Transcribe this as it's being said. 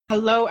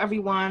Hello,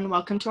 everyone.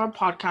 Welcome to our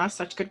podcast,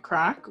 Such Good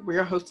Crack. We're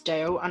your hosts,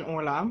 Deo and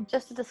Orla.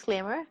 Just a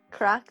disclaimer,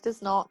 crack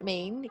does not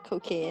mean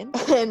cocaine.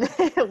 And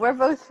we're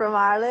both from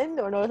Ireland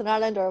or Northern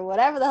Ireland or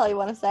whatever the hell you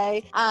want to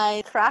say.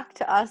 And crack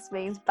to us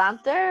means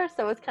banter.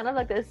 So it's kind of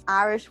like this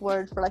Irish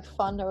word for like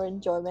fun or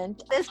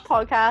enjoyment. This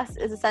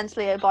podcast is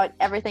essentially about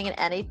everything and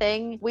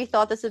anything. We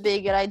thought this would be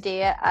a good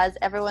idea as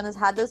everyone has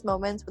had those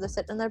moments where they're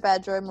sitting in their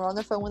bedroom or on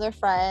their phone with their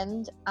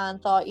friend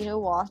and thought, you know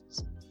what?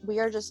 We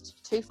are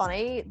just too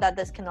funny that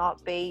this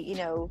cannot be,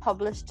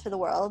 published to the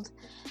world.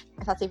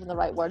 If that's even the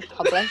right word,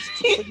 published.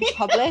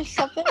 Publish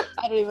something?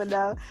 I don't even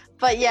know.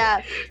 But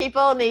yeah,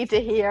 people need to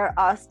hear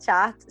us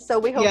chat. So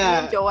we hope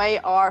you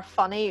enjoy our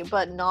funny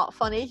but not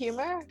funny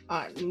humor.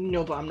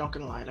 No, but I'm not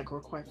going to lie. Like,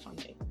 we're quite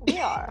funny. We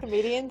are.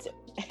 Comedians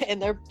in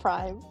their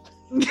prime.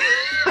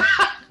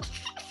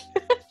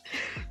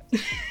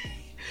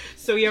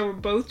 So yeah, we're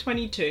both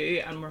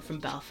 22 and we're from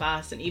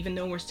Belfast, and even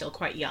though we're still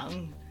quite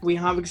young, we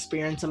have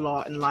experienced a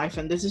lot in life,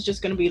 and this is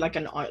just going to be like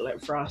an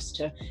outlet for us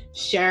to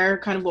share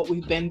kind of what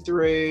we've been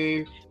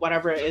through,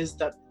 whatever it is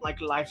that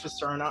like life has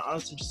thrown at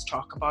us, and just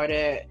talk about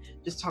it,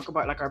 just talk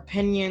about like our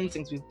opinions,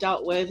 things we've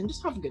dealt with, and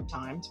just have a good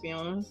time, to be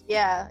honest.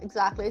 Yeah,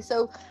 exactly.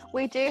 So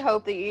we do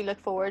hope that you look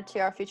forward to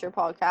our future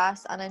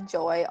podcast and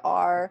enjoy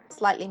our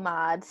slightly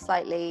mad,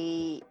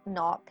 slightly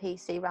not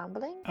PC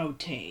rambling.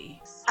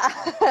 OT.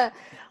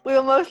 We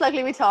will most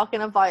likely be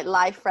talking about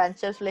life,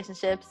 friendships,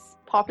 relationships,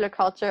 popular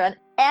culture, and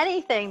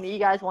anything that you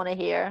guys want to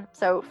hear.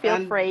 So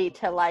feel free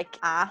to like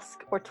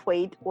ask or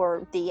tweet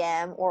or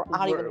DM or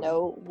I don't even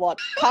know what.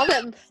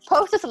 Comment,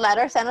 post us a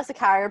letter, send us a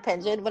carrier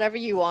pigeon, whatever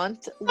you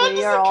want.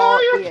 We are all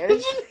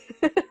ears.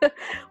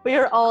 We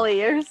are all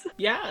ears.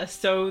 Yeah,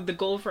 so the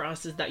goal for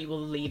us is that you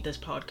will leave this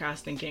podcast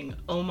thinking,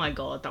 oh my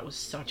god, that was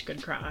such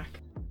good crack.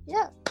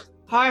 Yeah.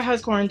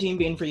 How's quarantine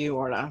been for you,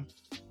 Orla?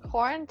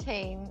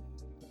 Quarantine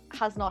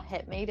has not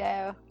hit me,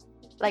 though.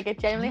 Like, it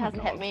genuinely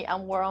hasn't hit me,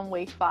 and we're on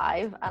week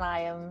 5,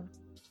 and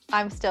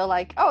I'm still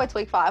like, oh, it's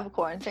week 5 of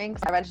quarantine,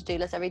 because I write a to-do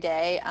list every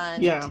day,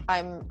 and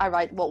I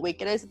write what week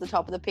it is at the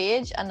top of the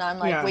page, and I'm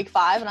like, week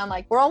 5, and I'm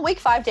like, we're on week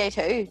 5, day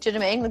 2. Do you know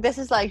what I mean? Like, this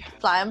is like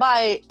flying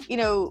by,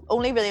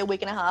 only really a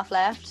week and a half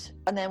left,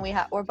 and then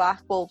we're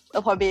back. Well,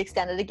 it'll probably be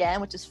extended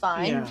again, which is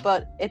fine,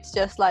 but it's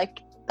just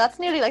like, that's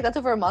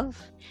over a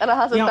month, and it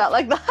hasn't felt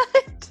like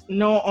that.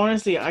 No,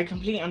 honestly, I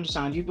completely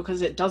understand you,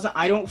 because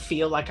I don't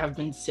feel like I've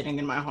been sitting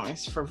in my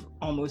house for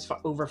almost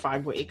over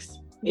 5 weeks.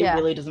 It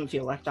really doesn't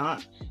feel like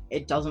that.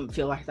 It doesn't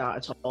feel like that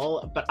at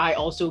all. But I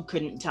also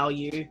couldn't tell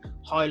you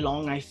how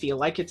long I feel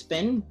like it's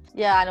been.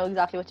 Yeah, I know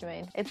exactly what you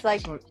mean. It's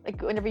like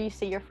whenever you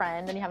see your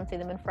friend and you haven't seen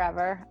them in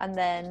forever, and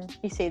then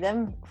you see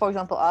them, for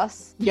example,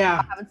 us.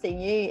 Yeah. I haven't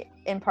seen you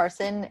in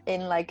person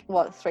in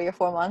 3 or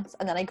 4 months,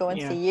 and then I go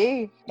and see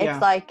you.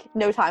 It's like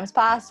no time's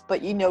passed,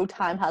 but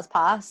time has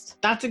passed.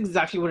 That's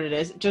exactly what it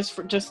is. Just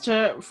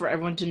for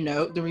everyone to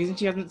know, the reason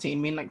she hasn't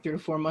seen me in 3 or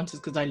 4 months is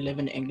because I live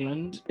in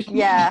England.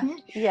 Yeah.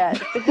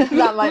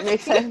 That might make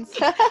sense.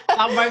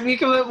 That might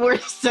make a bit more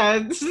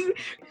sense.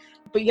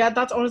 But yeah,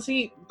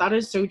 that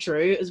is so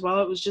true as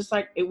well. It was just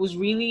it was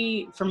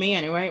really, for me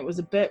anyway, it was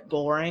a bit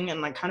boring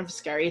and kind of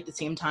scary at the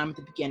same time at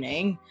the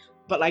beginning.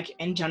 But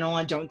in general,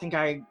 I don't think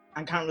I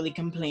can't really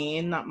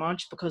complain that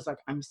much, because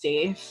I'm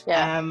safe.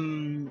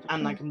 And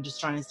I'm just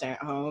trying to stay at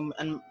home.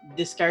 And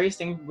the scariest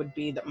thing would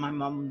be that my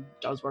mum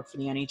does work for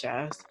the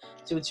NHS,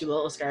 so it's a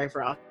little scary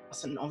for us,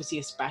 and obviously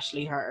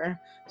especially her.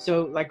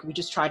 So we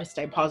just try to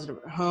stay positive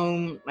at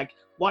home,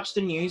 watch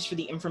the news for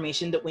the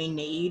information that we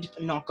need,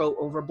 and not go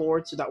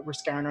overboard so that we're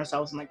scaring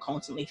ourselves and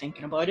constantly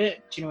thinking about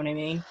it. Do you know what I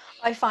mean?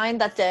 I find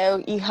that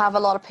though, you have a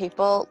lot of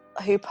people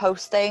who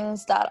post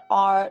things that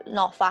are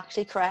not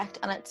factually correct,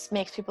 and it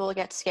makes people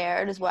get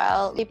scared as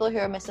well. People who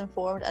are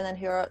misinformed and then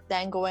who are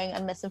then going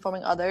and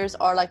misinforming others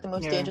are the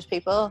most dangerous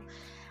people.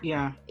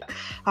 Yeah.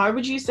 How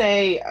would you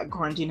say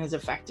quarantine has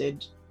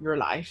affected your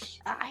life?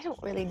 I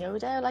don't really know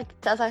though.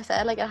 As I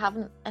said, it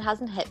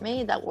hasn't hit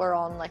me that we're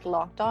on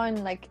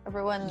lockdown.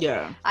 Everyone,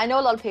 I know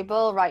a lot of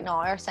people right now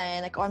are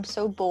saying oh, I'm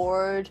so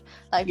bored,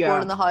 bored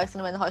in the house,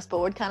 and I'm in the house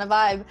bored kind of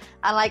vibe.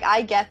 And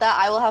I get that.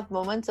 I will have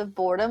moments of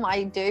boredom,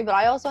 I do, but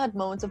I also had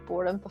moments of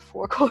boredom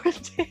before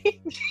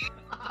quarantine.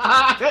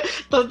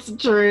 That's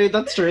true.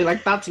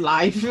 That's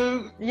life.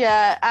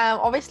 Yeah.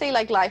 Obviously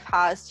life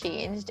has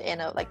changed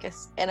in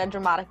a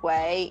dramatic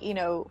way.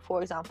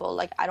 For example,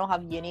 I don't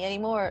have uni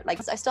anymore. I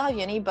still have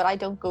uni, but I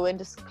don't go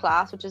into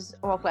class, which is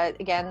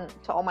again,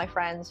 to all my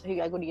friends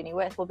who I go to uni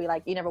with will be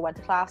you never went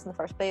to class in the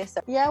first place.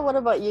 So, yeah. What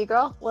about you,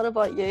 girl? What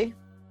about you?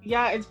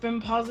 Yeah, it's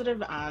been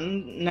positive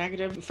and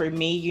negative. For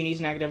me,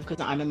 uni's negative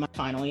because I'm in my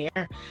final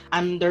year,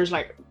 and there's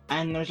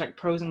and there's like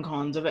pros and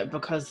cons of it,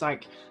 because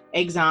like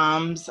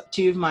exams,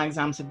 2 of my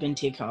exams have been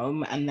take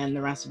home, and then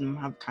the rest of them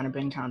have kind of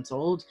been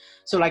cancelled.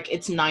 So like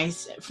it's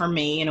nice for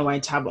me in a way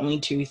to have only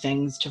 2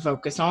 things to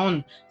focus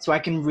on, so I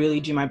can really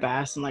do my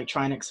best and like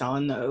try and excel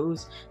in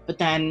those. But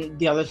then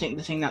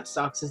the thing that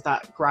sucks is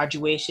that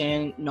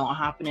graduation not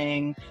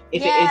happening.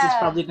 If it is, it's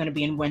probably going to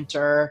be in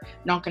winter,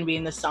 not going to be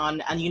in the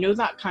sun. And you know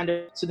that kind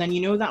of, so then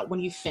you know that when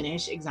you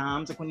finish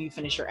exams, like when you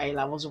finish your A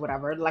levels or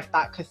whatever, like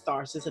that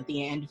catharsis at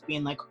the end of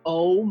being like,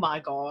 oh my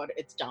god,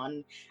 it's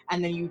done.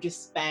 And then you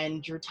just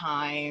spend your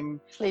time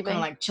sleeping, kind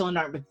of like chilling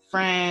out with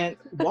friends.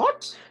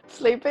 What?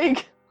 Sleeping.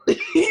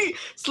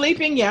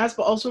 Sleeping, yes,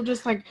 but also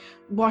just like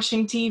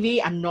watching TV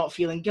and not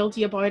feeling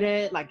guilty about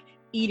it, like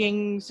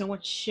eating so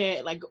much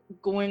shit, like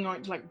going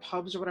out to like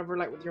pubs or whatever,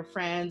 like with your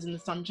friends in the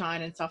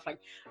sunshine and stuff. Like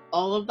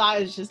all of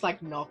that is just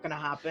like not gonna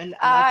happen. And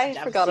I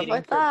that's forgot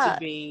about that. To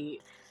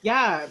be,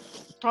 yeah,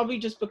 probably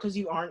just because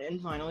you aren't in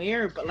final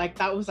year. But like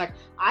that was like,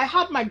 I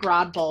had my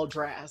grad ball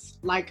dress,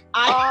 like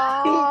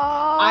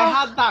I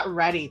had that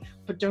ready.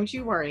 But don't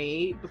you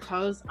worry,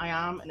 because I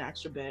am an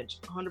extra bitch,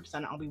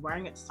 100%. I'll be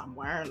wearing it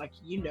somewhere. Like,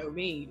 you know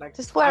me. Like,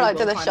 just wear it out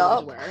to the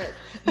shop.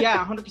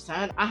 Yeah,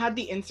 100%. I had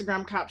the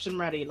Instagram caption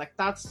ready. Like,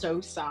 that's so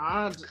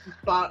sad.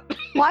 But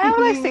why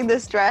haven't I seen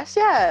this dress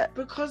yet?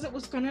 Because it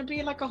was gonna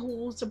be like a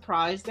whole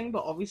surprise thing,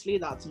 but obviously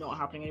that's not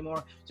happening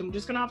anymore. So I'm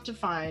just gonna have to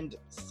find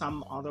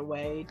some other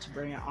way to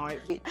bring it out.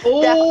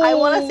 Oh, I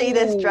want to see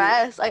this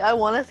dress. Like, I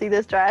want to see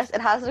this dress.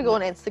 It has to go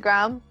on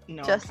Instagram.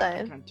 No, just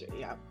saying. I can't do it.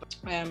 Yeah,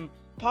 but,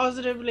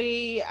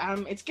 positively,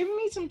 it's given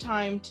me some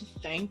time to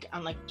think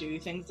and like do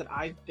things that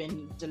I've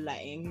been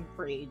delaying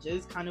for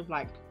ages, kind of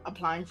like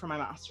applying for my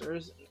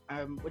master's,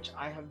 which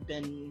I have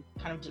been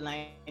kind of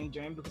delaying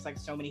doing because like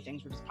so many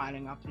things were just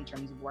piling up in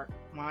terms of work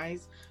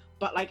wise.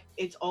 But like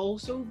it's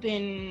also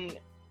been,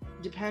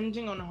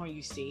 depending on how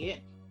you see it,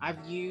 I've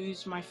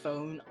used my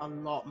phone a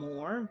lot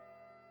more,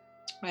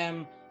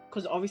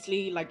 because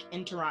obviously like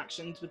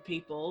interactions with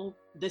people,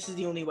 this is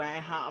the only way I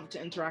have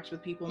to interact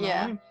with people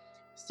now.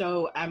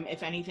 So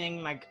if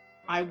anything, like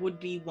I would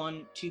be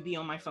one to be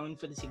on my phone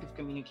for the sake of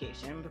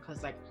communication,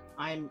 because like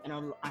I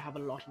have a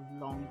lot of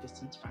long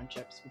distance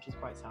friendships, which is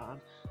quite sad.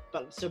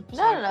 But so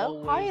no,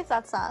 why is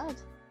that sad?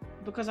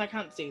 Because I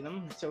can't see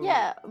them. So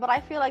yeah, but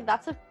I feel like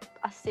that's a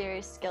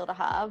serious skill to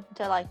have,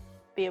 to like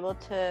be able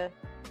to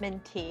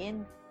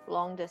maintain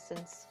long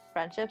distance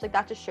friendships. Like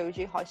that just shows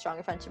you how strong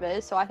a friendship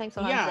is. So I think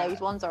sometimes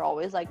those ones are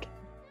always like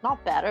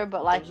not better,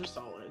 but like those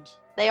are solid.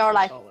 They're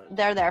like solid.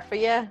 They're there for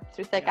you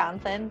through thick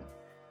and thin.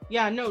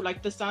 Yeah, no,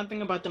 like the sad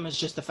thing about them is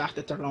just the fact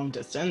that they're long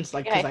distance,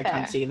 like because I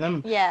can't see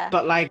them. Yeah.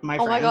 But like my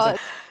friends. Oh my god,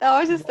 I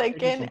was just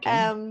thinking,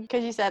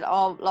 because you said a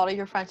lot of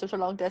your friendships are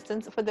long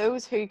distance. For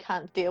those who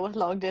can't deal with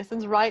long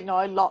distance right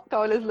now,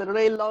 lockdown is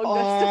literally long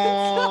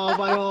distance. Oh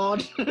my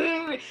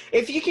god!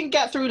 If you can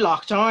get through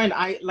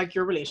lockdown,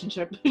 your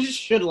relationship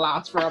should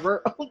last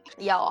forever.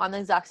 Yeah, on the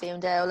exact same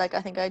day. Like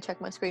I think I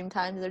checked my screen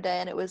time the other day,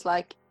 and it was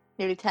like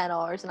nearly 10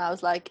 hours, and I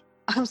was like,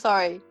 I'm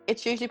sorry,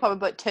 it's usually probably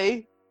about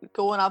 2,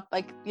 going up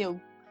like, you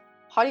know.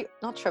 How do you,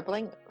 not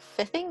tripling,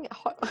 fifthing?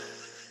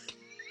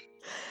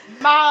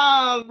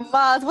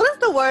 Maz, what is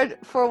the word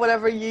for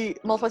whenever you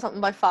multiply something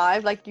by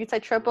 5? Like you'd say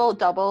triple,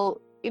 double,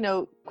 you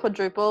know,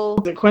 quadruple.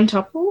 Is it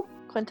quintuple?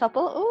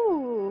 Quintuple?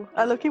 Ooh,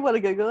 I look, you want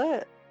to Google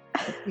it.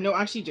 No,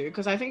 actually do,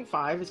 because I think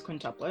 5 is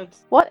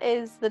quintuplets. What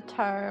is the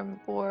term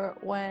for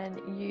when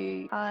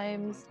you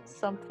times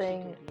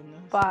something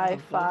by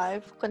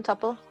 5?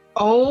 Quintuple?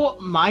 Oh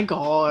my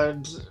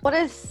god. What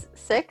is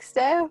 6,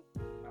 Dave?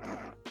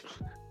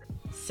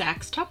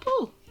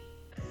 Sextuple?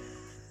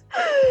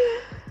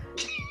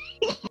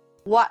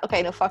 What?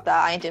 Okay, no, fuck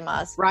that. I ain't doing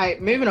Maz.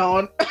 Right, moving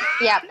on.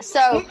 Yeah,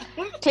 so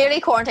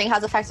clearly quarantine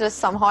has affected us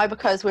somehow,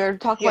 because we're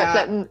talking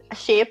about flipping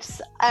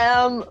shapes.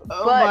 Oh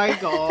my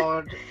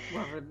god.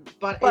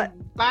 But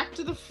back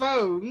to the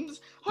phones.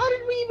 How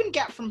did we even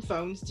get from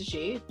phones to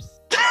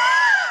shapes?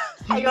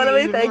 I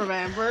gotta think.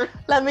 Remember?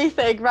 Let me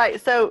think. Right,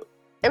 so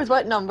it was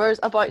about numbers,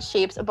 about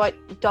shapes, about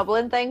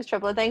doubling things,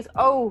 tripling things.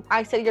 Oh,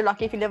 I said you're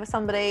lucky if you live with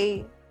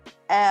somebody.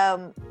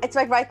 It's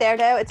like right there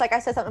now. It's like I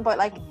said something about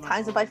like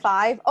times it by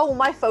 5. Oh,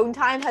 my phone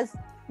time has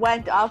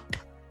went up.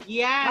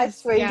 Yes. My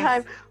screen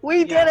time.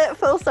 We did it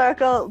full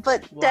circle.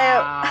 But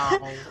wow.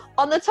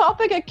 On the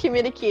topic of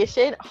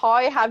communication,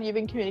 how have you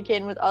been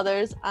communicating with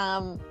others?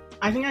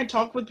 I think I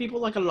talk with people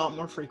like a lot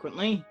more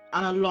frequently,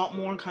 and a lot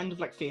more kind of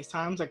like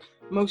FaceTimes. Like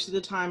most of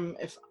the time,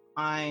 if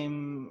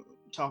I'm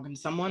talking to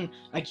someone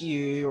like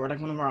you or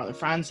like one of our other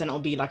friends, then it'll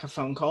be like a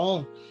phone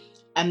call.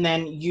 And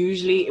then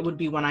usually it would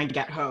be when I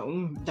get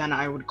home, then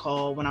I would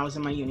call, when I was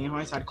in my uni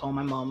house, I'd call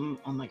my mum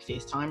on like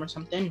FaceTime or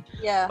something.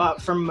 Yeah. But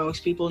for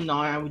most people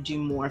now, I would do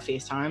more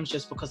FaceTimes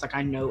just because like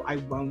I know I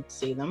won't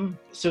see them.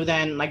 So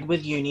then like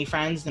with uni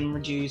friends, then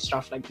we do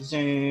stuff like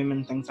Zoom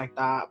and things like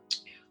that.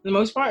 For the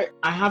most part,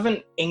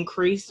 I've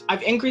increased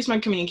my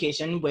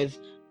communication with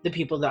the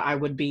people that I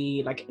would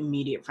be like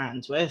immediate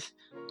friends with.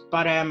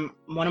 But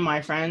one of my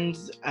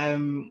friends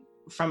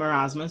from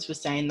Erasmus was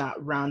saying that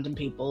random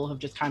people have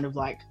just kind of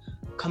like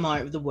come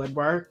out of the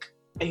woodwork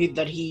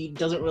that he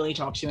doesn't really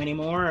talk to you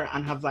anymore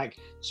and have like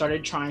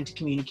started trying to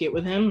communicate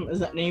with him? Is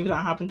that any of that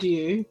happened to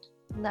you?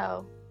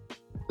 No.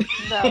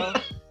 No.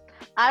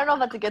 I don't know if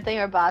that's a good thing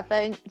or a bad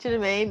thing. Do you know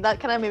what I mean? That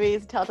kind of maybe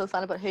is a telltale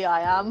sign about who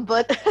I am.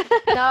 But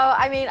no,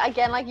 I mean,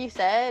 again, like you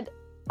said,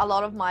 a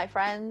lot of my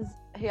friends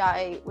who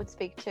I would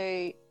speak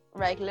to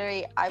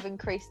regularly, I've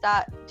increased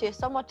that to a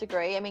somewhat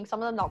degree. I mean,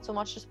 some of them not so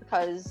much, just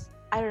because,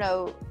 I don't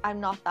know, I'm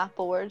not that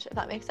bored, if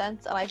that makes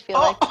sense. And I feel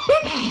like,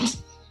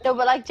 no,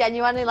 but like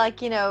genuinely,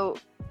 like, you know,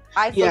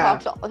 I still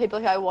talk to all the people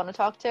who I want to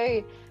talk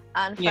to.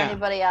 And for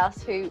anybody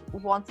else who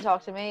wants to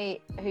talk to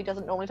me, who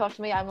doesn't normally talk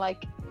to me, I'm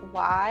like,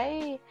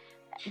 why?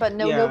 But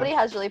no, nobody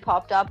has really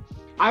popped up.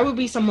 I would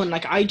be someone,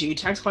 like, I do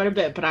text quite a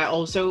bit, but I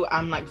also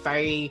am like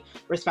very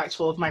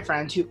respectful of my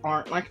friends who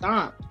aren't like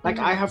that. Like,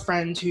 I have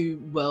friends who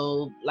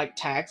will like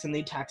text, and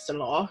they text a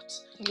lot,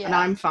 and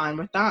I'm fine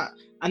with that.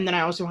 And then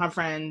I also have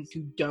friends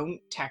who don't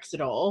text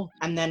at all,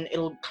 and then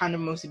it'll kind of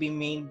mostly be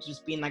me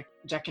just being like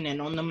checking in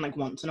on them like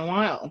once in a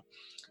while.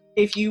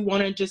 If you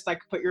want to just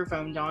like put your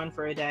phone down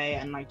for a day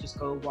and like just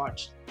go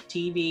watch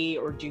TV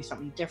or do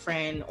something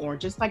different, or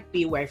just like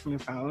be away from your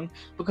phone,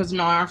 because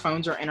now our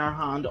phones are in our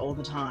hand all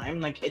the time.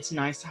 Like, it's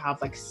nice to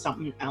have like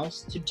something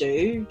else to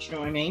do. Do you know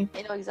what I mean?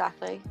 You know,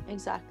 exactly.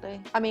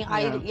 I mean,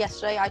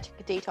 yesterday I took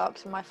a detox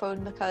from my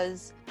phone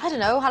because, I don't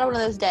know, had one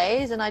of those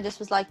days, and I just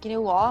was like, you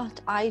know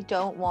what, I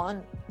don't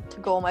want to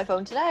go on my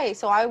phone today.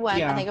 So I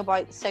went, I think,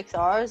 about 6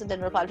 hours and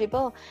didn't reply to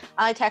people.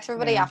 And I texted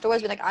everybody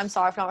afterwards, being like, I'm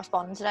sorry for not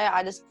responding today.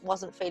 I just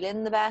wasn't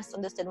feeling the best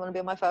and just didn't want to be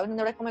on my phone. And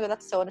they're like, oh my God,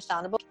 that's so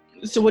understandable.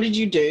 So what did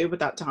you do with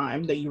that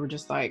time that you were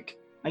just like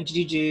did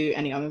you do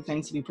any other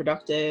things to be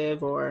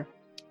productive, or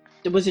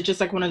was it just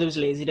like one of those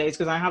lazy days?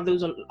 Because I have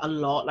those a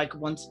lot, like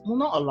once, well,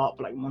 not a lot,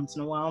 but like once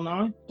in a while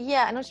now.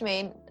 Yeah, I know what you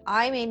mean.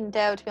 I mean,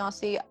 Dale, to be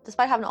honest with you,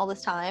 despite having all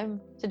this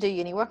time to do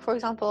uni work, for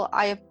example,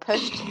 I have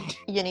pushed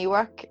uni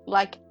work,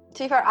 like,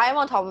 to be fair, I'm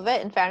on top of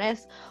it, in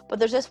fairness, but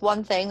there's just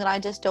one thing that I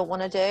just don't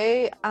want to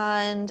do,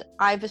 and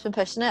I've just been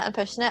pushing it.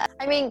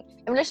 I mean,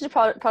 in relation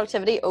to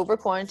productivity over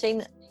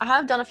quarantine, I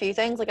have done a few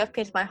things. Like, I've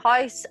painted my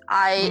house,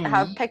 I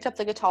have picked up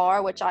the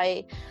guitar, which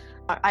I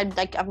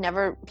like, I've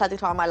never played the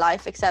guitar in my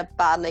life except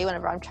badly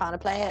whenever I'm trying to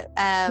play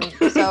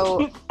it.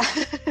 So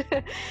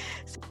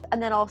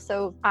and then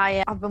also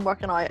I've been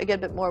working out a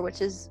good bit more,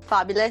 which is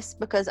fabulous,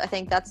 because I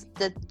think that's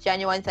the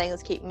genuine thing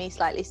that's keeping me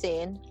slightly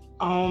sane.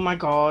 Oh my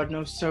God,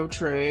 no, so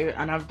true.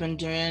 And I've been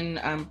doing,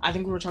 I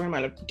think we were talking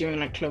about like doing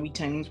like Chloe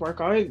Ting's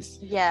workouts.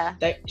 Yeah.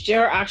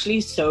 They're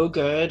actually so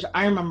good.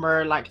 I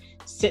remember like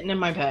sitting in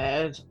my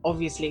bed,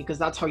 obviously, because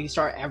that's how you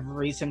start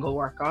every single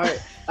workout.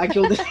 Like,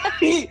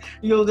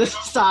 you'll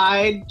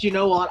decide, do you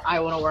know what, I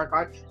want to work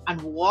out,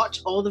 and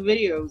watch all the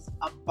videos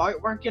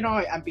about working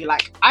out and be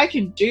like, I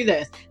can do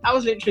this. That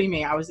was literally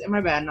me. I was in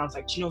my bed and I was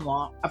like, do you know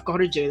what, I've got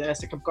to do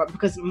this. Like,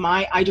 because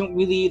I don't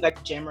really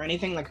like gym or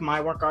anything. Like, my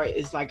workout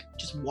is like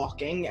just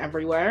walking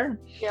everywhere.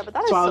 Yeah, but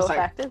that is so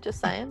effective, like, just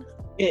saying.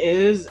 It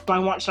is. So I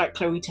watch like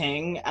Chloe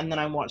Ting, and then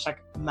I watch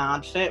like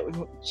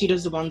MadFit. She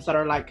does the ones that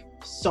are like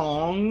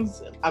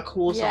songs, a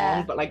cool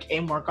song, but like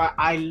in workout.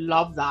 I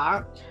love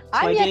that. So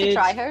I'm yet to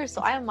try her,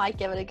 so I might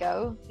give it a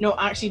go. No,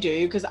 actually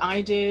do, because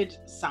I did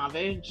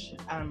Savage,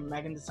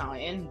 Megan Thee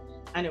Stallion,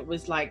 and it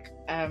was like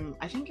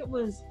I think it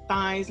was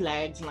thighs,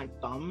 legs, and like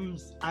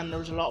bums, and there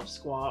was a lot of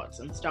squats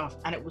and stuff,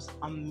 and it was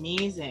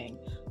amazing.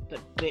 But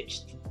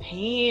bitch, the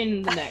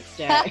pain the next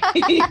day.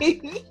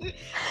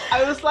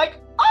 I was like,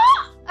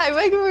 ah! I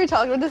remember we were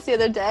talking about this the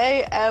other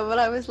day, but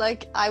I was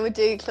like, I would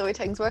do Chloe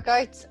Ting's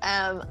workouts,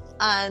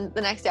 and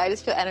the next day I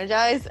just feel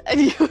energized,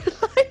 and you were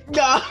like,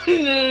 no,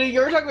 you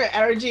were talking about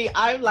energy.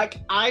 I'm like,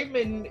 I'm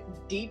in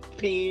deep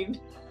pain.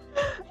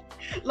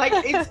 Like,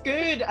 it's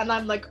good, and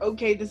I'm like,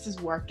 okay, this is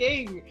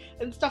working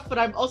and stuff, but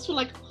I'm also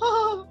like,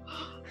 ah.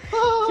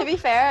 To be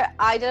fair,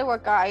 I did a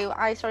workout.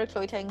 I started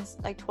Chloe Ting's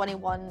like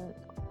 21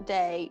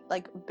 day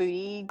like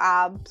booty,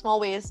 small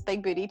waist,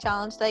 big booty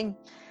challenge thing.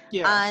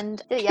 Yeah.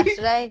 And did it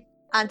yesterday.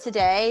 And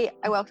today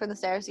I walked down the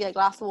stairs to get a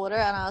glass of water,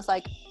 and I was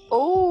like,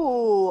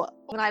 oh,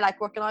 when I like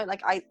working out,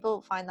 like, I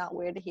still find that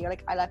weird to hear,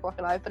 like, I like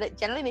working out, but it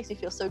generally makes me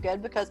feel so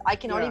good because I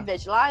can already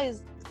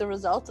visualize the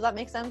results, if that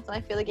makes sense. And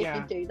I feel like if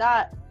you do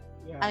that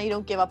and you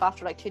don't give up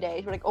after like 2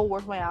 days, you're like, oh,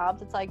 where's my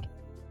abs? It's like,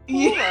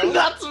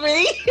 that's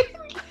me.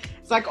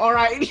 It's like, all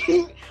right.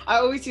 I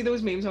always see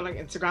those memes on like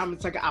Instagram.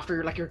 It's like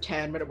after like your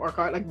 10-minute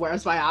workout, like,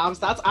 where's my abs?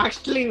 That's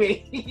actually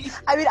me.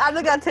 I mean, I'm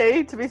like that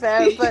too, to be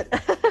fair,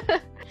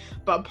 but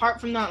but apart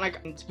from that, like,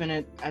 it's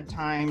been a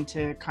time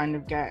to kind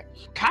of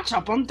catch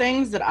up on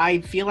things that I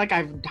feel like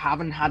I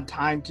haven't had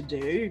time to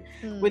do.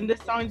 When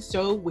this sounds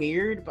so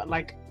weird, but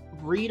like,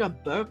 read a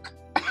book.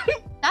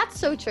 That's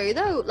so true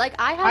though. Like,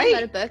 I haven't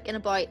read a book in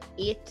about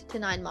 8 to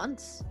 9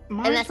 months,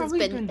 unless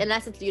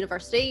it's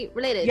university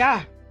related.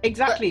 Yeah,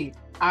 exactly.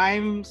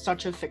 I'm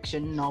such a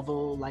fiction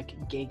novel like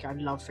geek. I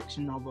love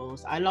fiction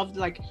novels. I love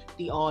like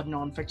the odd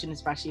non-fiction,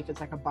 especially if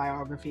it's like a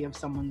biography of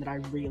someone that I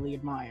really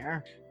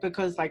admire,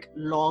 because like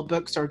law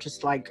books are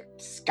just like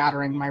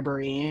scattering my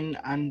brain,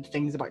 and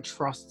things about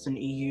trusts and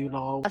EU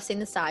law. I've seen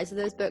the size of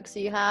those books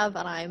that you have,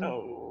 and I'm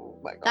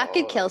my god. That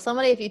could kill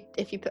somebody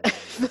if you put,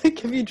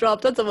 like, if you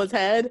dropped on someone's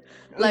head.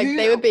 Like,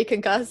 they would be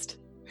concussed.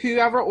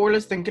 Whoever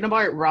Orla's thinking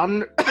about,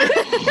 run.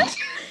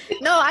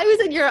 No, I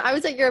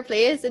was at your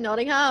place in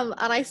Nottingham,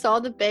 and I saw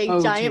the big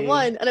giant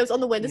one, and it was on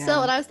the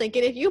windowsill, and I was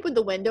thinking, if you opened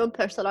the window and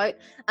pushed it out,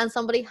 and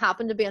somebody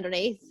happened to be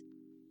underneath,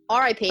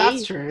 R.I.P.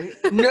 That's true.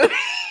 No,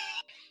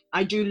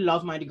 I do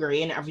love my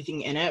degree and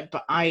everything in it,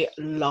 but I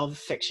love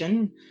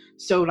fiction.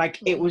 So like,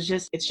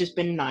 it's just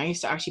been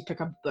nice to actually pick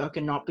a book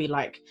and not be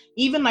like,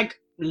 even like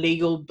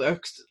legal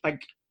books,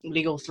 like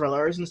legal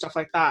thrillers and stuff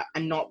like that,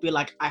 and not be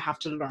like, I have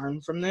to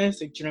learn from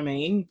this. Like, do you know what I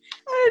mean?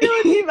 I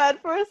don't know what you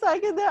meant for a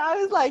second there. I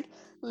was like,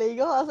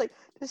 legal? I was like,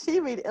 does she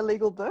read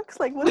illegal books?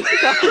 Like, what is she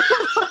talking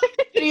about?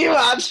 Can you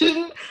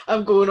imagine?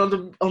 I'm going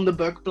on the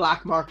book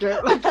black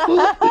market. Like,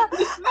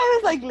 I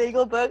was like,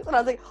 legal books, and I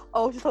was like,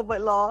 oh, she's talking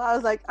about law. I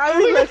was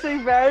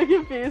literally very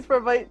confused for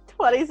about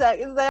 20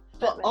 seconds there.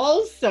 But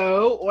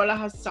also, Orla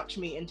has sucked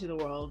me into the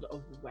world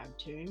of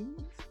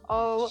webtoons.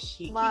 Oh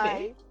Cheeky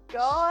my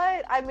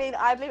god. I mean,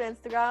 I blame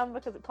Instagram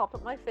because it popped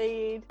up my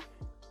feed.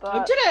 But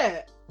Oh, did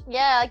it?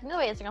 yeah, like, you know,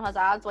 Instagram has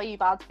ads. Why you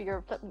have ads for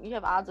you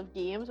have ads of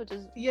games, which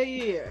is Yeah.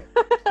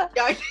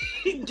 Yeah,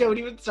 don't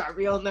even start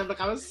me on them.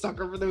 Like, I'm a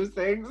sucker for those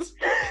things.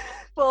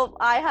 Well,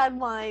 I had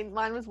mine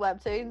was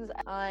webtoons,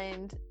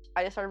 and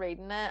I just started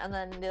reading it, and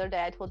then the other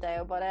day I told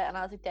Deo about it, and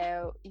I was like,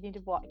 Deo, you need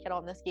to get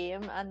on this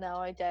game, and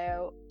now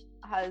Deo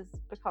has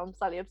become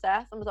slightly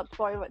obsessed and was up to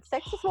probably about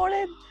 6 this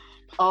morning.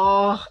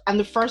 Oh, and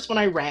the first one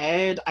I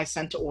read, I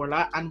sent to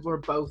Orla, and we're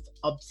both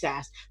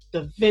obsessed.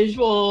 The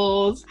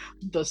visuals,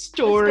 the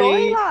story,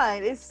 The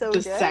storyline is so the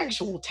good.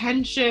 sexual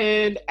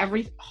tension,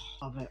 everything.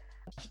 Oh, love it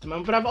at the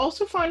moment. But I've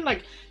also found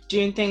like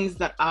doing things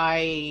that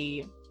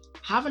I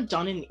haven't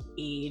done in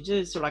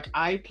ages. So like,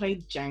 I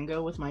played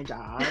Jenga with my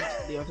dad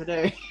the other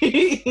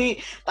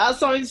day. That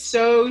sounds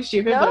so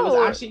stupid, but it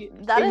was actually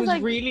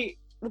really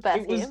the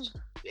best game.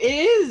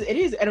 It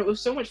is, and it was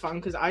so much fun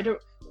because I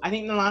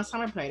think the last time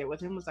I played it with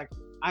him was like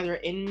either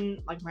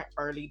in like my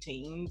early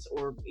teens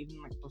or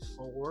even like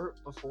before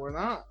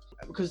that,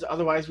 because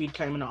otherwise we'd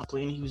play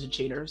Monopoly and he was a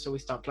cheater, so we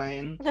stopped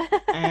playing.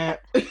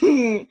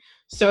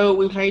 So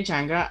we played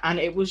Jenga, and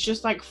it was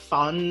just like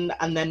fun,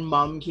 and then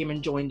Mum came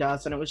and joined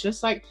us, and it was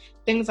just like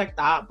things like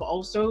that. But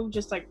also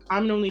just like,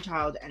 I'm an only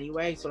child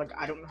anyway, so like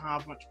I don't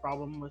have much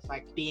problem with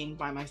like being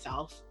by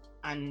myself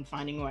and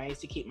finding ways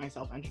to keep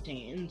myself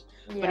entertained.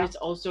 But it's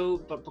also,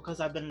 because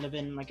I've been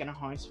living like in a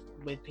house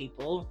with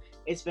people,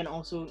 it's been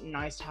also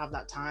nice to have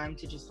that time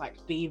to just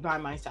like be by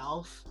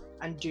myself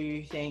and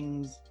do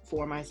things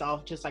for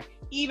myself. Just like,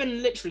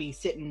 even literally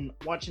sitting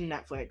watching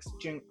Netflix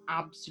doing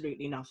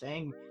absolutely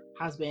nothing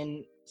has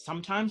been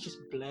sometimes just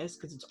bliss,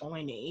 because it's all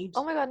I need.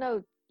 Oh my god,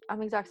 no, I'm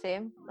the exact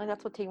same. Like,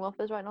 that's what Teen Wolf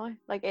is right now.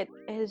 Like, it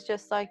is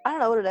just like, I don't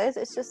know what it is.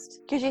 It's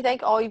just because you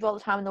think, oh, you've all the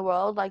time in the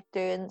world, like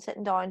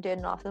sitting down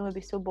doing nothing would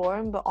be so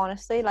boring. But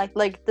honestly, like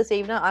this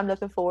evening, I'm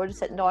looking forward to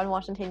sitting down and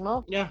watching Teen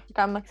Wolf. Yeah, like,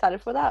 I'm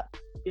excited for that.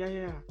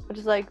 Yeah. Which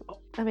is like,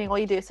 I mean, all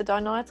you do is sit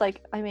down now. It's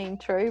like, I mean,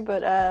 true,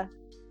 but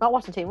not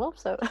watching Teen Wolf,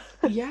 so.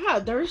 Yeah,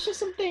 there's just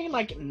something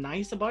like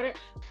nice about it.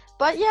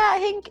 But yeah, I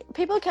think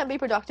people can be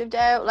productive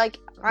now. Like,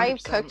 I've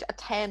 100%. cooked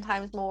 10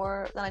 times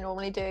more than I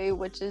normally do,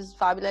 which is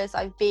fabulous.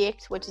 I've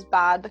baked, which is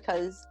bad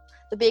because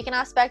the baking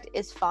aspect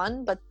is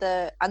fun, but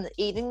the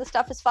eating the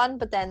stuff is fun,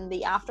 but then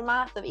the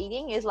aftermath of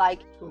eating is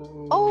like,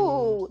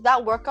 oh,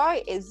 that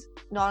workout is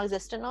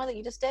non-existent now that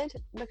you just did,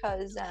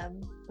 because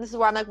this is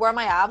where I'm like, where are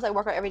my abs? I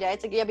work out every day.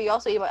 It's like, yeah, but you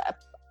also eat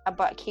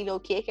about a kilo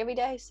of cake every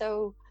day,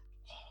 so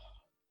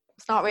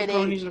it's not really. The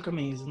brownies look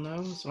amazing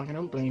though, so like, I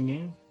don't blame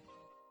you.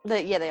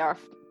 Yeah, they are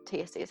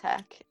tasty as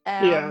heck.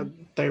 Yeah,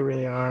 they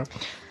really are.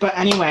 But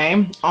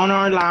anyway, on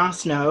our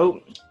last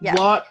note,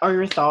 what are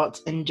your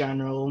thoughts in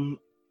general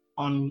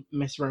on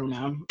Miss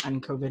Rona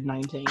and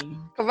COVID-19?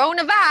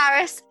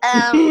 Coronavirus.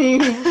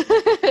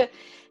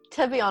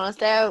 To be honest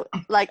though,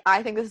 like,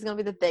 I think this is gonna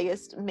be the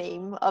biggest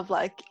meme of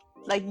like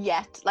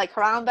yet. Like,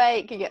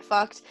 Harambe can get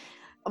fucked.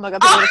 Oh my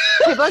god,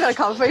 people are gonna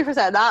come for me for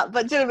saying that,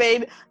 but do you know what I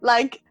mean?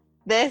 Like,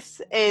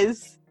 this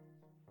is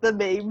the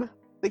meme.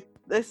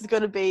 This is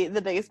going to be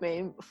the biggest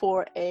meme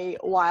for a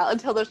while,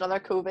 until there's another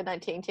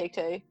COVID-19 take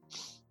 2.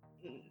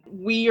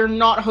 We are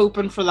not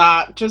hoping for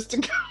that.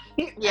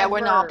 Yeah, we're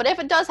not. But if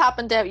it does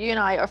happen, Deb, you and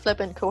I are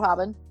flipping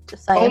cohabbing.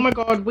 Just saying. Oh my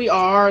god, we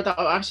are. That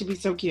would actually be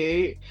so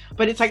cute.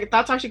 But it's like,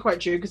 that's actually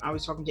quite true, because I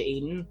was talking to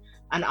Aiden,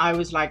 and I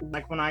was like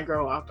when I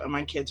grow up and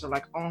my kids are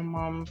like, oh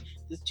Mom,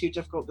 this is too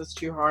difficult, this is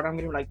too hard, I'm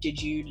gonna be like,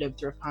 did you live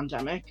through a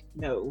pandemic?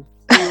 No.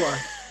 You are.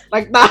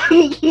 Like,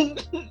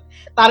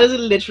 that is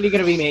literally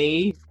gonna be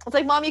me. It's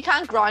like, Mom, you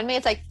can't ground me.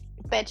 It's like,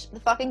 bitch, the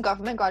fucking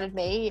government grounded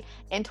me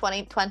in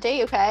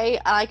 2020, okay?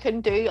 And I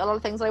couldn't do a lot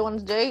of things that I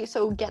wanted to do,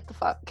 so get the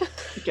fuck.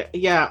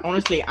 Yeah,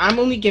 honestly, I'm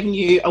only giving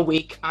you a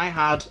week. I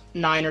had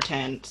 9 or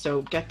 10,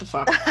 so get the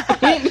fuck.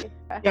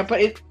 Yeah,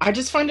 but I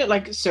just find it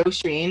like so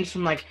strange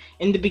from like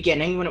in the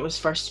beginning when it was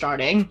first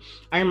starting.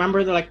 I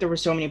remember that like there were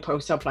so many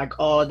posts up like,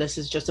 oh, this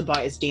is just about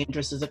as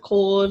dangerous as a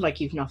cold, like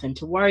you've nothing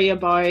to worry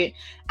about.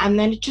 And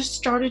then it just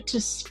started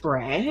to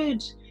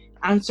spread.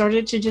 and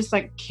started to just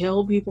like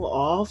kill people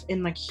off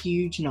in like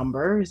huge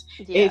numbers.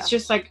 Yeah.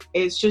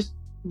 It's just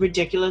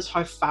ridiculous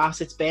how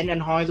fast it's been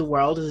and how the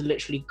world has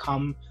literally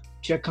come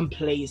to a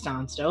complete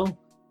standstill.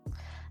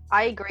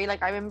 I agree.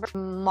 Like, I remember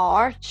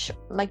March,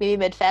 like maybe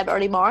mid-Feb,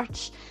 early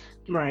March,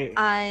 Right.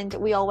 and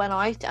we all went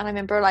out, and I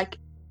remember like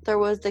there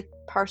was the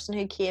person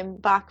who came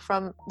back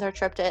from their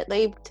trip to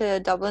Italy, to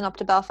Dublin, up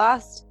to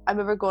Belfast. I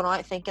remember going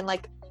out thinking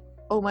like,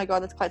 oh my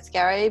god, that's quite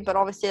scary, but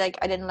obviously like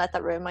I didn't let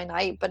that ruin my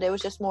night. But it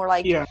was just more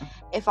like, Yeah.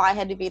 if I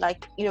had to be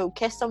like, you know,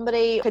 kiss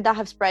somebody, could that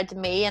have spread to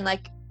me? And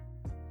like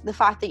the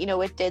fact that, you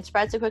know, it did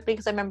spread so quickly,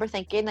 because I remember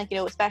thinking like, you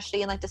know,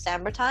 especially in like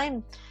December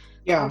time,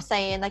 Yeah. I'm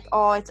saying like,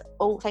 oh, it's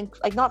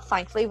not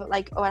thankfully, but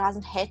like, oh, it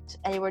hasn't hit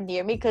anywhere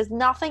near me, because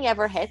nothing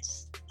ever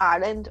hits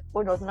Ireland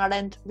or Northern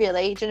Ireland,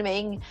 really. Do you know what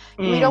I mean?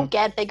 We don't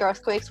get big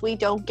earthquakes, we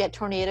don't get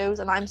tornadoes,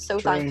 and I'm so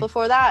True. thankful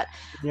for that.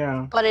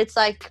 Yeah. But it's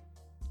like,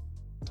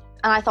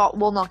 and I thought,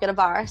 we'll not get a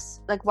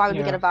virus. Like, why would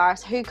we get a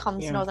virus? Who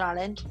comes to Northern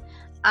Ireland?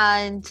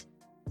 And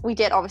we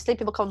did, obviously.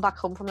 People coming back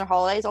home from their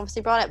holidays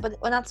obviously brought it, but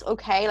when that's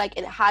okay, like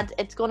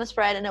it's going to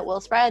spread and it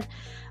will spread.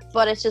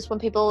 But it's just when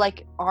people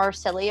like are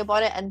silly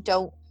about it and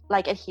don't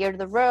like adhere to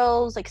the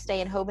rules, like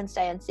staying home and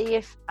staying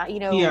safe, you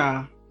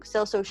know,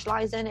 still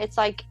socializing. It's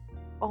like,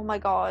 oh my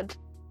god,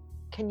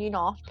 can you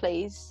not,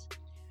 please?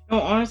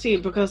 No, honestly,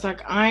 because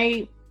like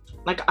I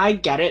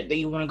get it that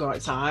you want to go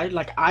outside.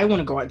 Like, I want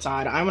to go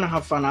outside. I want to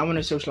have fun. I want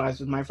to socialize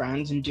with my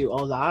friends and do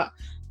all that.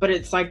 But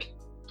it's like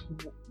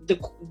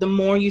the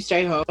more you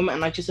stay home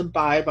and like just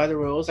abide by the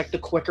rules, like the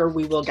quicker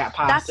we will get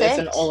past this,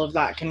 and all of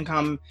that can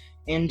come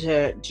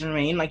into, do you know what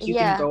I mean? Like, you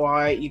can go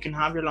out, you can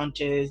have your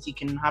lunches, you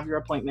can have your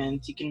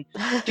appointments, you can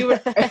do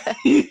it.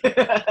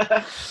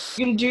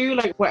 You can do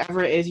like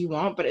whatever it is you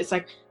want, but it's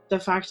like, the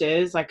fact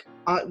is, like,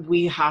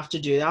 we have to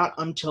do that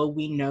until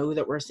we know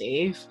that we're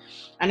safe.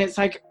 And it's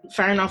like,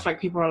 fair enough, like,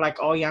 people are like,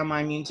 oh yeah,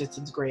 my immune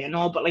system's great and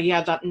all, but like,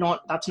 yeah,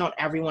 that's not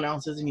everyone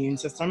else's immune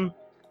system.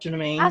 Do you know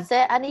what I mean? That's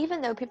it. And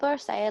even though people are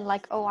saying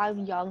like, oh,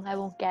 I'm young, I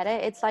won't get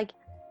it, it's like,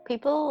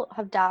 people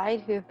have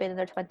died who have been in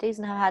their 20s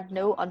and have had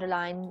no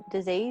underlying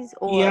disease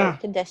or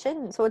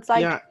condition. So it's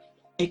like,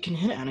 it can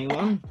hit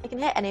anyone. It can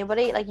hit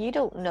anybody. Like, you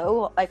don't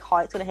know like how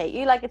it's going to hit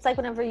you. Like, it's like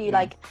whenever you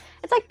like,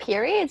 it's like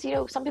periods, you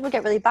know, some people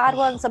get really bad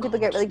ones, some people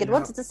get really good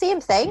ones. It's the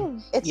same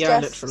thing. It's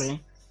just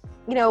literally,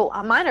 you know,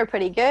 mine are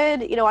pretty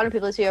good, you know. I know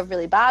people who have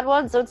really bad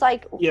ones. So it's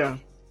like,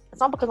 it's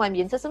not because my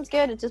immune system's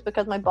good, it's just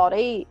because my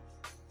body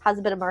has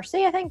a bit of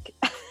mercy, I think.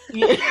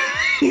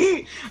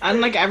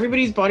 And like,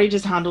 everybody's body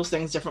just handles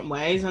things different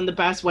ways, and the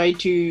best way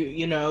to,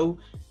 you know,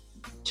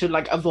 to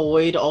like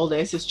avoid all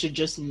this is to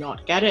just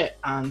not get it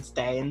and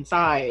stay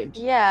inside.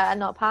 And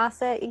not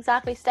pass it.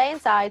 Exactly. Stay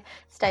inside,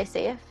 stay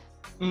safe.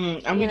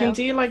 And we can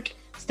see like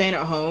staying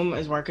at home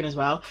is working as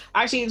well.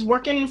 Actually, it's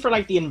working for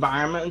like the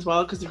environment as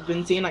well, because we've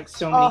been seeing like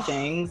so many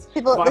things.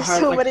 People, there's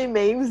so many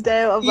memes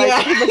now of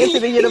like people get to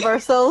the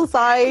universal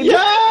side.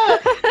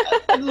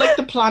 Like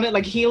the planet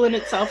like healing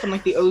itself and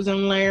like the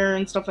ozone layer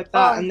and stuff like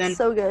that. And then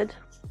so good.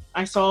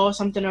 I saw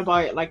something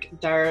about like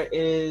there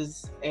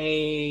is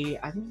I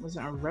think was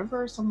it a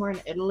river somewhere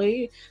in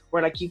Italy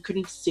where like you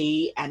couldn't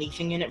see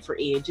anything in it for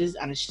ages,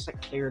 and it's just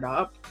like cleared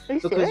up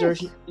because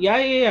there's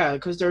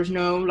because there's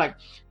no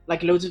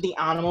like loads of the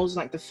animals,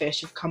 like the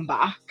fish, have come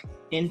back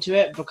into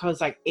it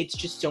because like it's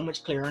just so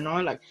much clearer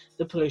now. Like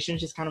the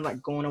pollution's just kind of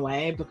like going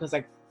away because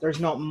like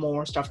there's not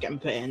more stuff getting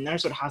put in there,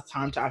 so it has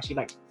time to actually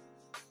like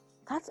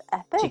that's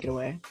epic. Take it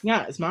away.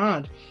 Yeah, it's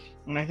mad.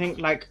 And I think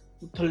like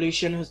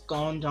pollution has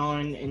gone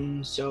down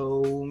in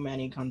so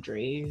many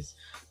countries,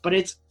 but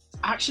it's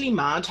actually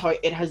mad how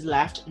it has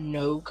left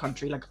no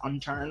country like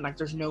unturned. Like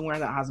there's nowhere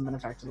that hasn't been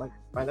affected like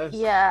by this.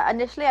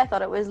 Initially I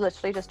thought it was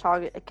literally just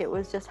it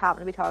was just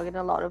happened to be targeting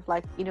a lot of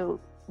like, you know,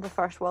 the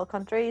first world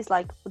countries,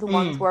 like the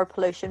ones where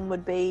pollution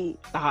would be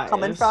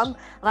coming from.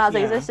 And I was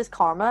like, is this just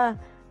karma?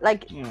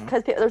 Like,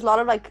 because there's a lot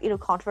of like, you know,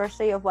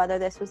 controversy of whether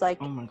this was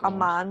like a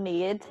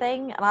man-made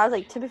thing, and I was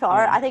like, to be fair,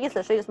 I think it's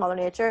literally just Mother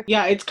Nature.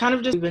 It's kind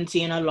of just, we've been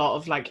seeing a lot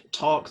of like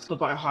talks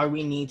about how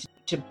we need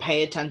to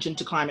pay attention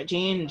to climate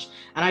change,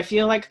 and I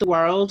feel like the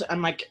world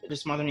and like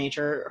just Mother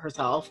Nature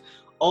herself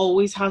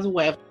always has a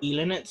way of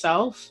healing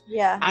itself.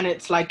 And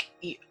it's like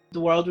the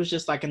world was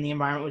just like, and the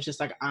environment was just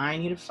like, I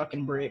need a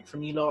fucking break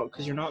from you lot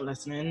because you're not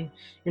listening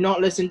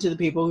to the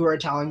people who are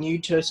telling you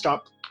to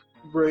stop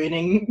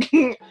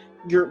ruining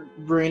you're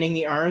ruining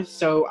the earth,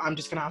 so I'm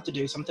just gonna have to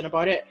do something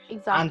about it.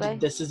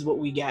 And this is what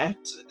we get.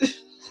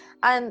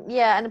 And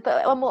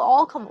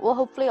we'll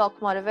hopefully all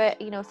come out of it.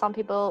 You know, some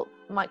people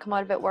might come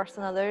out of it worse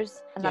than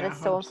others, and that is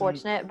so 100%.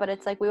 Unfortunate, but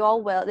it's like we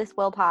all will, this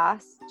will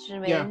pass. Do you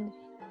know what I mean?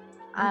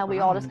 And we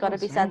all just gotta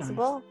be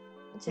sensible.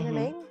 Nice. Do you know what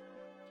I mean?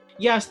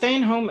 Yeah,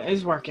 staying home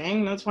is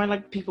working. That's why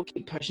like people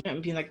keep pushing it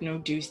and being like, no,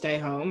 do stay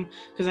home.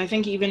 Because I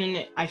think even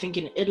in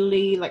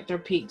Italy, like their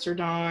peaks are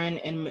down.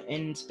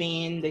 In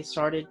Spain, they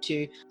started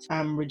to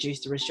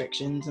reduce the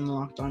restrictions and the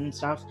lockdown and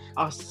stuff.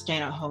 Us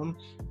staying at home,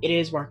 it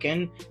is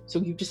working. So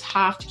you just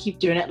have to keep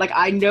doing it. Like,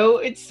 I know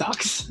it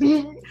sucks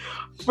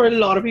for a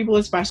lot of people,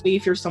 especially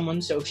if you're someone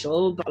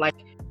social, but like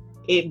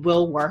it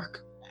will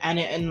work.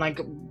 and like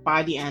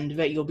by the end of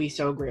it, you'll be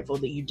so grateful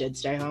that you did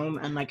stay home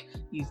and like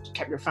you've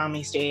kept your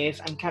family safe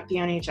and kept the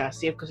NHS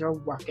safe because they're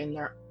working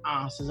their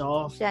asses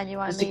off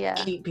Genuinely, just to yeah.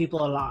 keep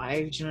people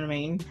alive. Do you know what I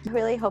mean? I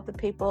really hope that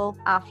people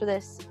after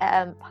this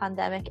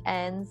pandemic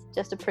ends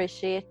just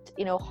appreciate,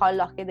 you know, how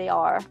lucky they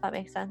are, if that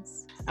makes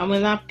sense. And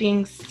with that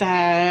being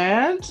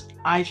said,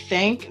 I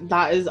think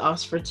that is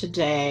us for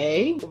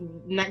today.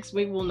 Next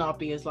week will not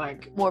be as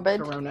like Morbid.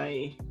 corona.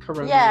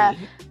 Yeah,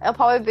 it'll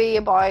probably be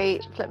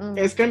about flipping.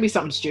 It's gonna be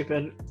something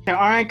stupid. Okay,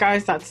 all right,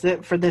 guys, that's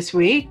it for this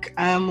week.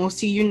 We'll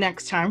see you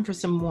next time for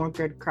some more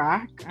good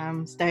crack.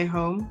 Stay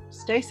home,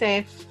 stay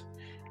safe.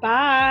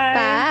 Bye.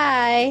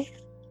 Bye.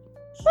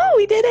 Oh,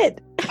 we did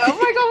it. Oh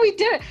my god, we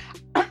did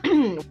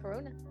it.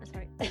 Corona.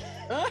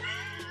 Sorry.